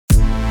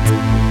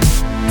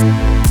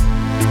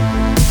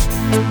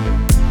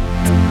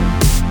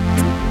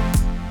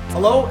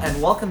and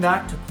welcome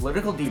back to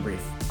Political Debrief.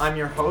 I'm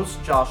your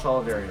host, Josh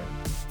Oliverio.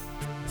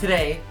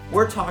 Today,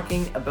 we're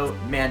talking about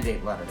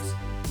mandate letters.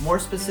 More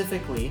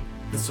specifically,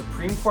 the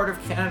Supreme Court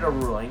of Canada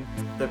ruling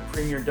that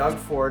Premier Doug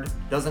Ford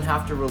doesn't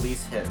have to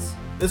release his.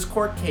 This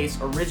court case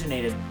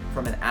originated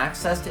from an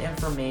access to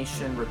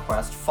information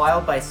request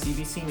filed by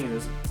CBC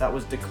News that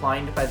was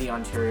declined by the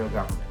Ontario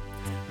government.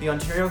 The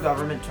Ontario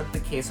government took the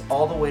case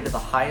all the way to the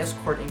highest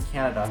court in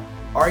Canada,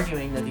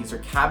 arguing that these are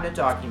cabinet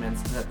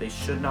documents and that they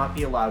should not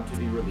be allowed to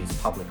be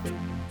released publicly.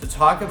 To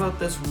talk about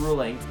this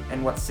ruling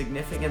and what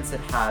significance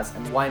it has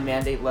and why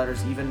mandate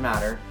letters even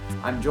matter,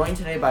 I'm joined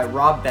today by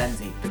Rob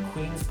Benzie, the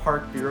Queen's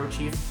Park Bureau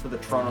Chief for the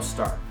Toronto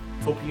Star.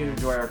 Hope you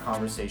enjoy our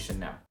conversation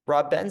now.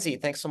 Rob Benzie,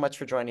 thanks so much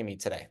for joining me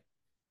today.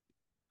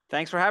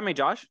 Thanks for having me,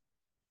 Josh.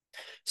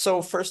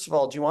 So first of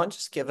all, do you want to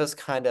just give us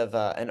kind of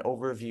an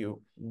overview?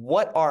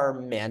 What are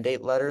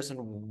mandate letters and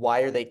why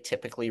are they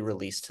typically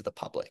released to the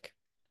public?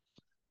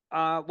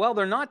 Well,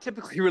 they're not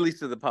typically released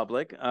to the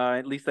public.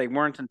 At least they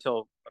weren't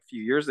until a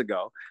few years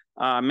ago.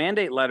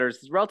 Mandate letters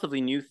is a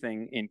relatively new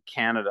thing in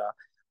Canada.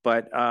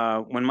 But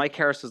when Mike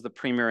Harris was the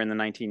premier in the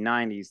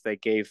 1990s, they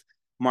gave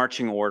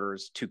marching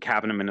orders to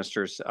cabinet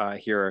ministers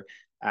here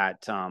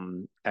at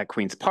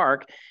Queen's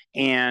Park.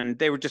 And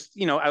they were just,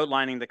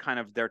 outlining the kind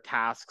of their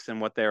tasks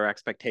and what their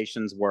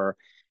expectations were.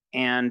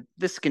 And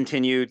this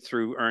continued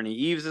through Ernie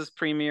Eves as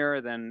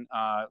premier, then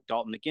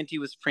Dalton McGuinty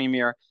was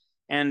premier.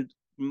 And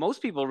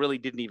most people really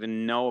didn't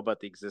even know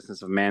about the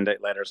existence of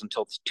mandate letters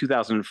until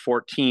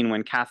 2014,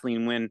 when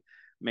Kathleen Wynne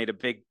made a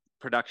big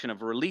production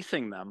of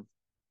releasing them.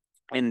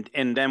 And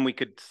then we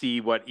could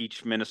see what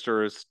each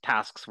minister's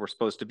tasks were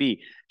supposed to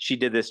be. She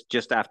did this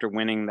just after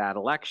winning that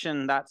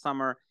election that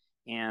summer.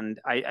 And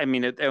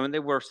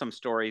there were some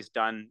stories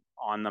done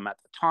on them at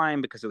the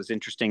time because it was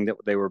interesting that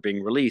they were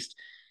being released.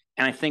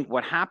 And I think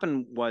what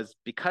happened was,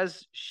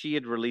 because she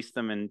had released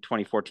them in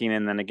 2014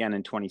 and then again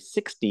in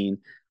 2016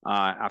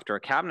 after a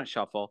cabinet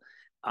shuffle,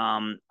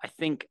 I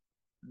think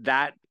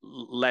that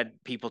led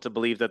people to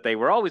believe that they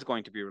were always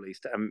going to be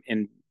released.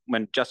 And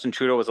when Justin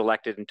Trudeau was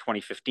elected in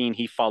 2015,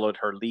 he followed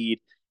her lead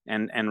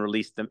and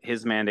released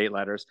his mandate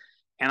letters.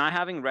 And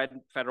having read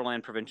federal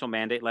and provincial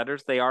mandate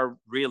letters, they are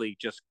really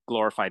just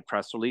glorified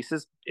press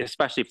releases,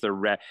 especially if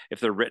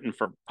they're written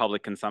for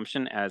public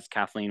consumption, as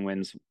Kathleen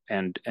Wynne's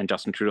and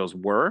Justin Trudeau's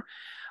were.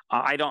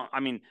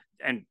 And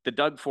the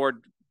Doug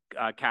Ford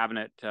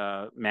cabinet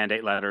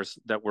mandate letters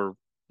that were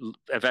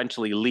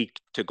eventually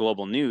leaked to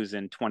Global News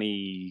in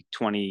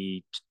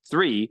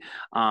 2023,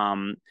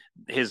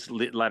 his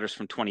letters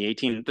from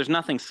 2018, there's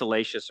nothing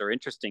salacious or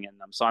interesting in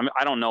them. So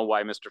I don't know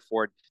why Mr.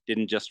 Ford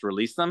didn't just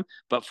release them,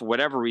 but for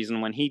whatever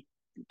reason, when he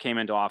came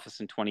into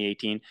office in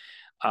 2018,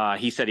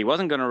 he said he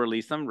wasn't going to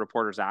release them,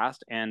 reporters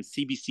asked, and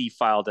CBC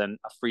filed a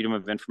Freedom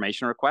of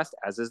Information request,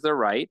 as is their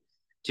right,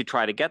 to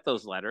try to get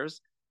those letters.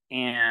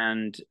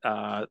 And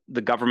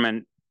the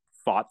government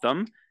fought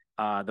them.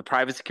 The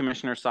privacy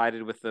commissioner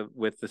sided with the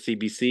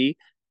CBC,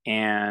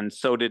 and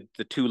so did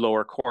the two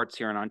lower courts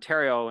here in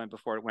Ontario, and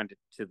before it went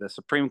to the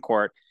Supreme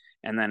Court,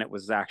 and then it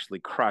was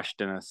actually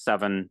crushed in a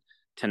 7-0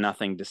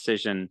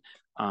 decision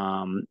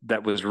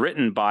that was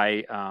written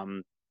by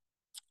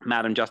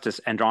Madam Justice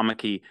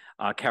Andromache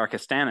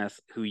Karakatsanis,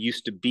 who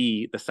used to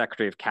be the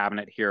Secretary of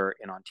Cabinet here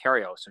in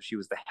Ontario. So she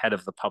was the head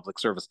of the public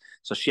service.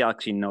 So she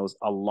actually knows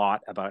a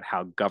lot about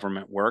how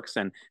government works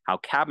and how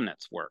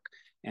cabinets work.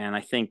 And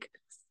I think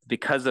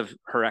because of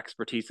her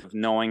expertise of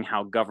knowing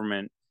how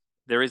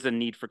there is a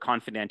need for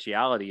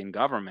confidentiality in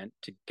government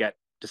to get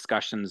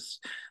discussions.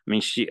 I mean,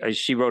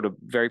 she wrote a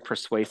very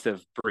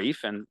persuasive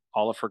brief, and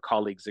all of her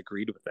colleagues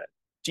agreed with it.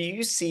 Do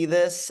you see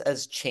this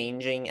as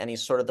changing any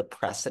sort of the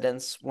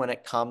precedents when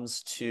it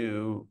comes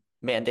to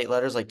mandate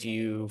letters? Like, do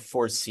you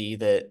foresee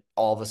that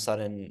all of a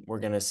sudden we're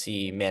going to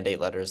see mandate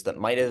letters that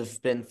might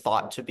have been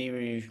thought to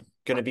be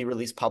going to be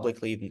released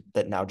publicly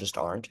that now just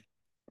aren't?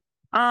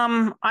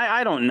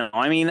 I don't know.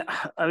 I mean,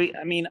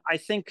 I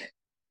think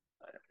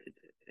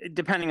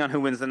depending on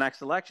who wins the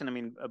next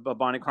election,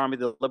 Bonnie Crombie,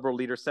 the Liberal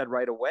leader, said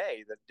right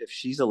away that if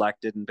she's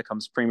elected and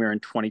becomes premier in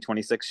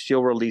 2026,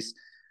 she'll release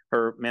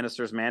her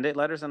minister's mandate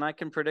letters. And I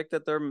can predict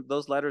that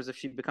those letters, if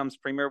she becomes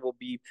premier, will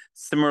be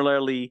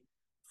similarly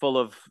full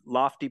of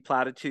lofty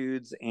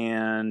platitudes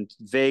and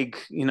vague,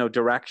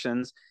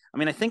 directions. I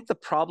mean, I think the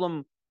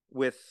problem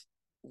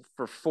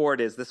for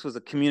Ford is this was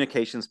a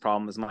communications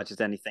problem as much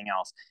as anything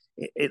else.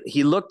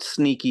 He looked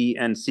sneaky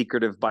and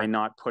secretive by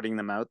not putting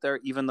them out there,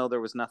 even though there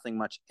was nothing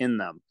much in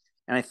them.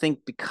 And I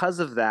think because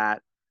of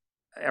that,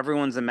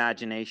 everyone's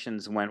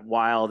imaginations went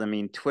wild. I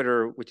mean,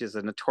 Twitter, which is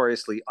a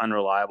notoriously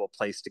unreliable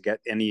place to get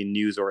any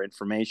news or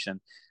information,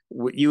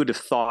 you would have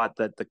thought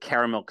that the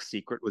caramel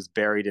secret was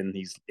buried in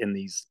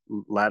these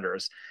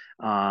letters.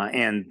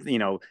 And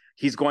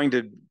he's going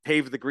to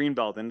pave the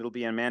Greenbelt and it'll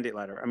be a mandate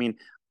letter. I mean,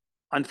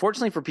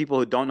 unfortunately, for people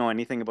who don't know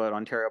anything about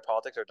Ontario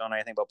politics or don't know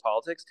anything about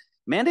politics,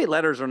 mandate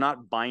letters are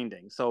not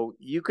binding. So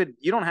you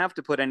don't have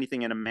to put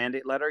anything in a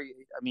mandate letter.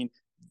 I mean,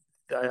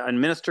 a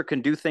minister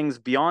can do things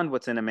beyond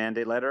what's in a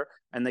mandate letter,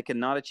 and they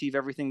cannot achieve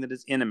everything that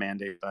is in a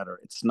mandate letter.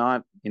 It's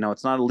not,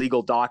 it's not a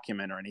legal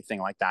document or anything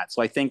like that.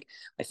 So I think,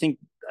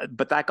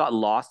 but that got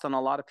lost on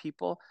a lot of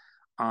people.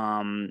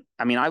 I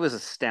mean, I was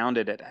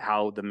astounded at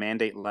how the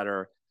mandate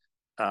letter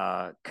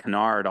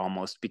canard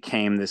almost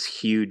became this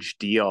huge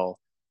deal,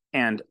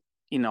 and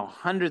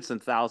hundreds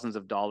and thousands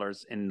of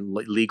dollars in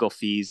legal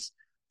fees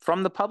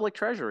from the public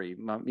treasury.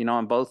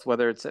 On both,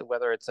 whether it's a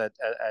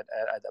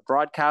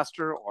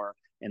broadcaster or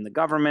in the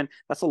government,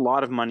 that's a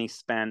lot of money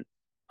spent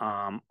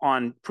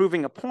on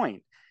proving a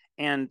point.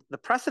 And the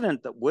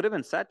precedent that would have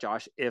been set,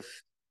 Josh,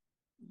 if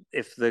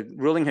the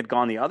ruling had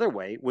gone the other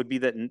way, would be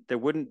that there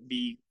wouldn't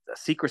be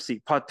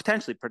secrecy.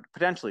 Potentially,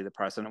 the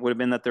precedent would have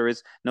been that there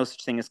is no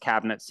such thing as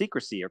cabinet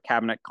secrecy or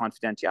cabinet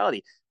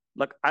confidentiality.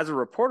 Look, as a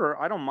reporter,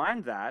 I don't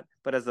mind that,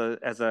 but as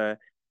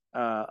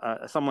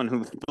someone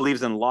who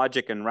believes in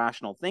logic and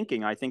rational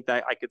thinking, I think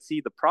that I could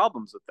see the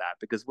problems with that,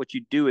 because what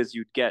you'd do is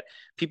you'd get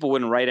people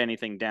wouldn't write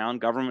anything down.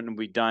 Government would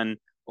be done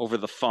over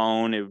the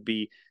phone. It would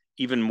be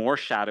even more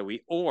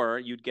shadowy, or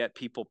you'd get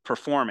people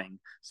performing,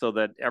 so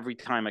that every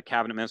time a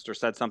cabinet minister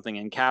said something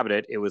in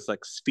cabinet, it was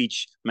like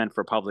speech meant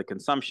for public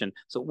consumption.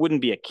 So it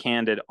wouldn't be a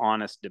candid,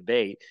 honest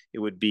debate. It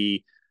would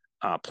be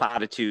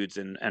platitudes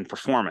and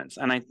performance,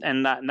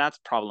 and that's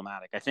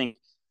problematic. I think,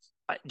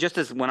 just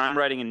as when I'm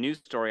writing a news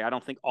story, I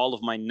don't think all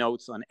of my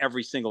notes on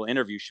every single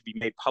interview should be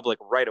made public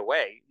right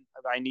away.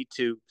 I need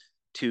to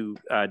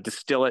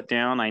distill it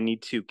down. I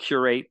need to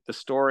curate the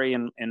story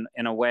in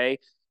a way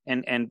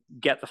and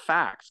get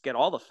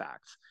all the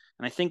facts.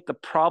 And I think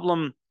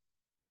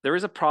there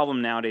is a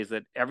problem nowadays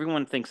that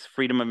everyone thinks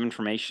freedom of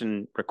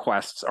information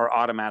requests are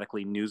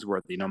automatically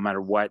newsworthy, no matter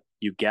what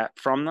you get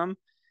from them.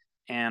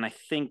 And I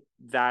think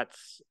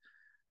that's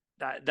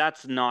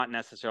not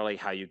necessarily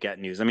how you get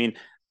news. I mean,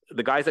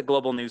 the guys at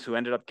Global News who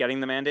ended up getting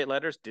the mandate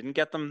letters didn't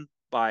get them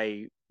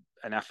by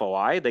an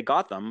FOI. They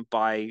got them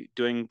by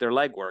doing their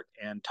legwork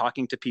and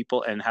talking to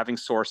people and having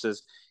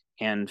sources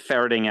and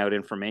ferreting out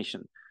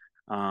information.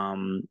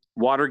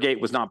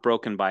 Watergate was not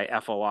broken by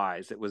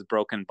FOIs. It was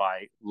broken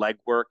by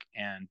legwork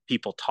and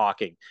people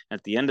talking.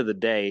 At the end of the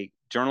day,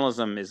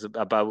 journalism is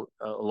about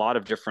a lot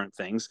of different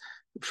things.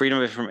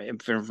 Freedom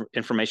of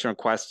information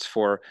requests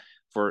for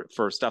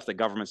stuff that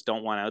governments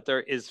don't want out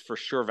there is for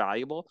sure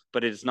valuable,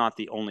 but it is not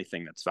the only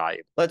thing that's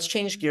valuable. Let's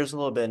change gears a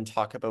little bit and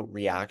talk about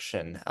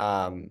reaction.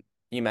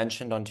 You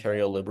mentioned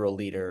Ontario Liberal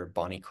leader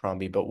Bonnie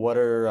Crombie, but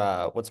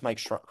what's Mike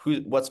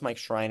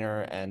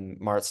Schreiner and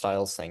Marit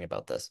Stiles saying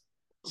about this?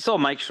 So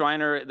Mike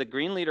Schreiner, the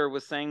Green leader,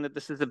 was saying that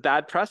this is a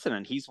bad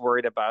precedent. He's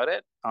worried about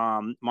it.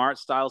 Marit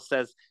Stiles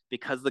says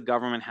because the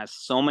government has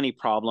so many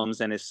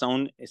problems and is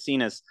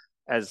seen as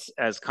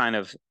kind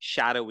of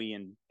shadowy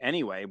in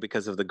any way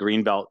because of the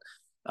Greenbelt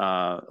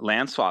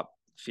land swap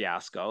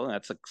fiasco.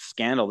 That's a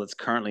scandal that's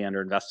currently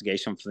under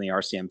investigation from the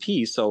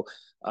RCMP. So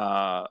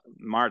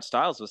Marit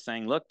Stiles was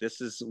saying, look,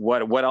 this is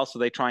what else are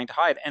they trying to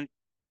hide? And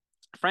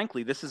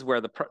frankly, this is where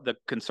the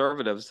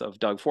Conservatives of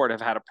Doug Ford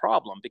have had a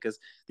problem, because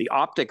the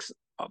optics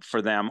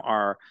for them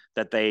are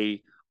that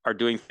they are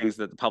doing things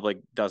that the public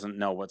doesn't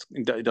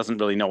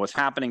really know what's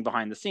happening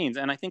behind the scenes.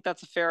 And I think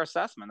that's a fair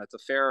assessment. It's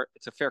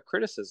a fair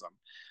criticism.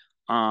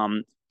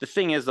 The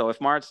thing is, though, if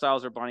Marit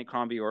Stiles or Bonnie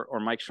Crombie or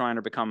Mike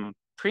Schreiner become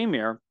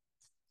premier,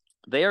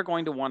 they are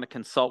going to want to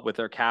consult with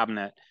their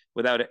cabinet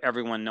without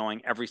everyone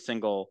knowing every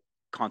single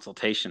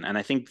consultation. And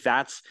I think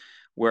that's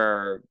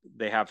where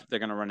they're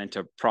going to run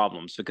into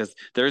problems, because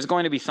there's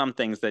going to be some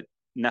things that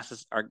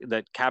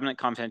cabinet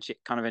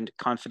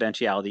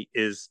confidentiality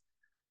is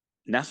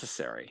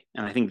necessary.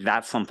 And I think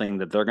that's something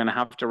that they're going to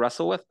have to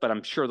wrestle with. But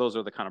I'm sure those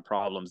are the kind of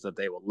problems that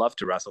they will love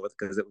to wrestle with,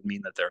 because it would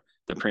mean that they're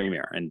the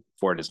premier and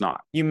Ford is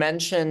not. You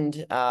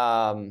mentioned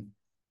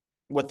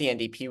what the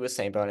NDP was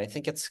saying about it. I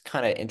think it's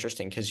kind of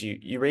interesting because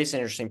you raised an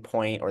interesting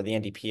point, or the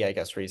NDP, I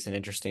guess, raised an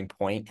interesting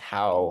point,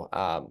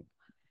 how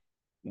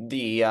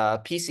the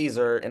PCs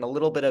are in a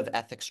little bit of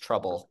ethics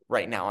trouble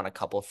right now on a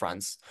couple of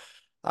fronts.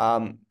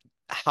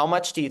 How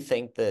much do you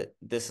think that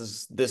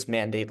this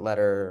mandate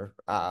letter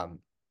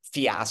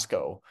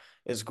fiasco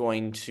is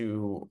going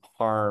to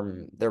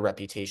harm their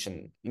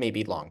reputation,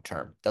 maybe long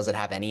term? Does it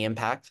have any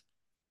impact?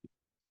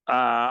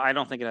 I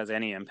don't think it has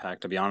any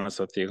impact, to be honest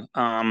with you.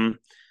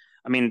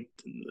 I mean,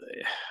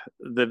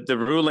 the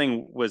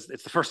ruling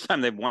it's the first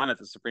time they've won at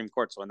the Supreme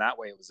Court, so in that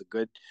way, it was a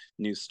good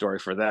news story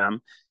for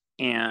them.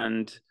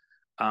 And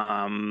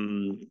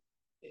the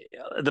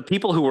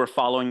people who were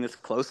following this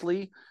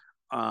closely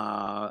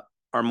are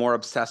more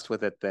obsessed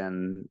with it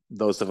than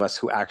those of us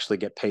who actually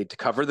get paid to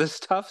cover this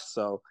stuff.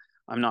 So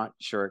I'm not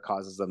sure it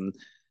causes them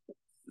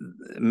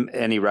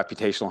any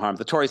reputational harm.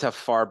 The Tories have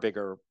far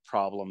bigger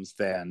problems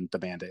than the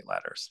mandate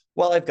letters.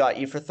 Well, I've got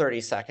you for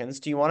 30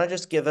 seconds. Do you want to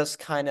just give us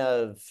kind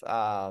of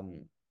a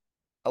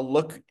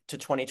look to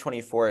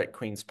 2024 at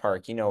Queen's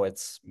Park?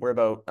 We're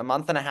about a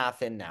month and a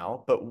half in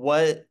now, but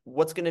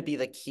what's going to be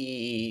the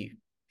key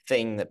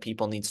thing that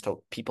people need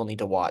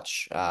to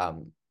watch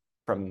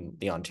from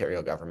the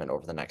Ontario government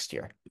over the next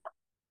year?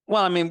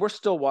 Well, I mean, we're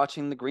still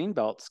watching the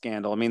Greenbelt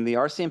scandal. I mean, the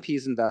RCMP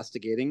is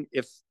investigating.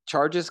 If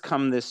charges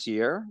come this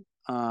year,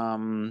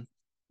 and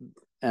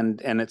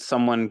it's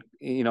someone,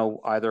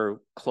 either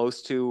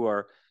close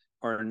to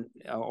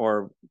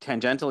or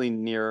tangentially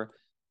near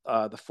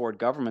the Ford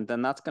government,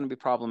 then that's going to be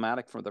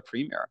problematic for the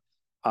premier.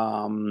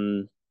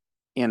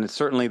 And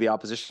certainly the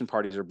opposition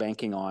parties are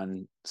banking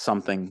on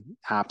something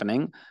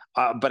happening.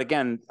 But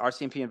again,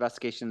 RCMP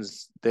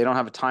investigations, they don't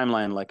have a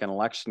timeline like an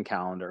election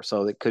calendar.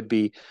 So it could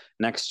be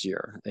next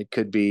year. It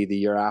could be the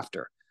year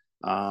after.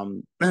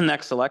 The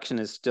next election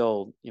is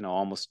still,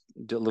 almost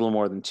a little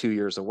more than 2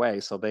 years away.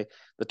 So the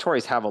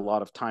Tories have a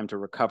lot of time to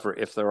recover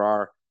if there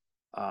are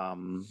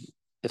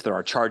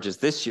charges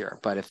this year.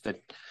 But if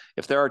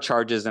there are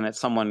charges and it's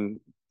someone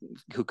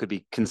who could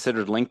be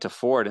considered linked to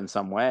Ford in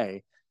some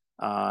way,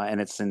 and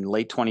it's in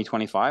late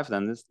 2025,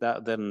 then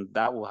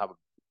that will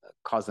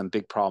cause them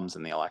big problems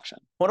in the election.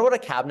 What about a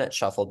cabinet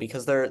shuffle?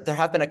 Because there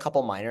have been a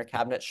couple minor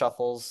cabinet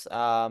shuffles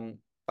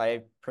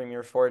by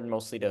Premier Ford,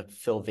 mostly to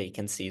fill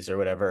vacancies or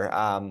whatever.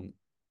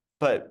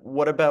 But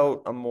what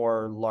about a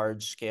more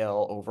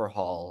large-scale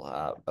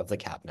overhaul of the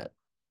cabinet?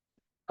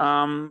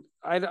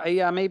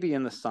 Yeah, maybe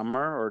in the summer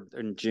or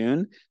in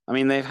June. I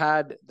mean, they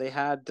had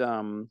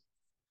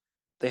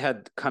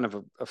kind of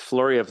a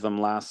flurry of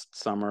them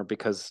last summer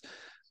because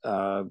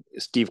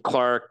Steve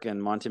Clark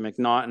and Monty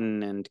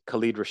McNaughton and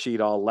Khalid Rashid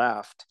all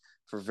left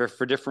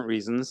for different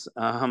reasons.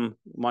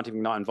 Monty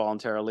McNaughton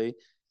voluntarily,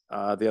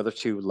 the other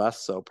two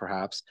less so,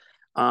 perhaps.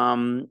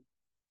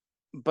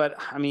 But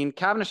I mean,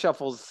 cabinet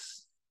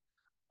shuffles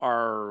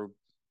are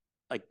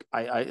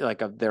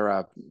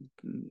they're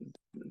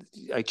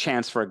a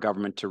chance for a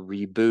government to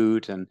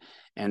reboot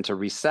and to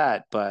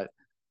reset, but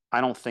I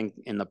don't think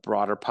in the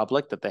broader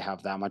public that they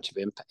have that much of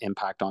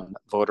impact on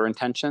voter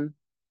intention.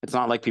 It's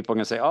not like people are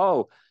going to say,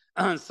 "Oh,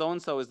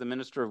 so-and-so is the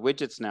minister of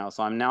widgets now,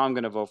 so I'm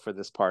going to vote for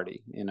this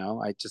party."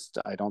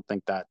 I don't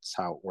think that's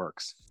how it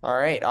works. All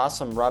right,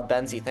 awesome. Rob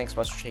Benzie, thanks so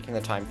much for taking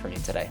the time for me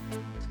today.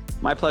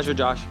 My pleasure,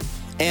 Josh.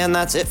 And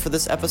that's it for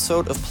this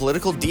episode of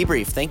Political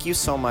Debrief. Thank you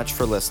so much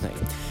for listening.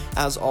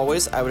 As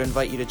always, I would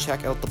invite you to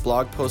check out the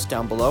blog post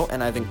down below,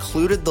 and I've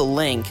included the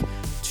link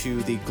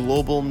to the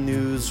Global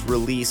News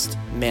released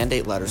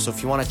mandate letter. So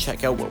if you want to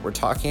check out what we're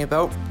talking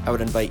about, I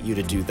would invite you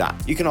to do that.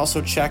 You can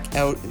also check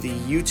out the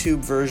YouTube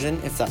version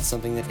if that's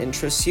something that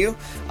interests you.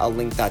 I'll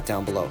link that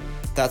down below.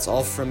 That's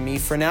all from me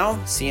for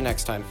now. See you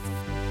next time.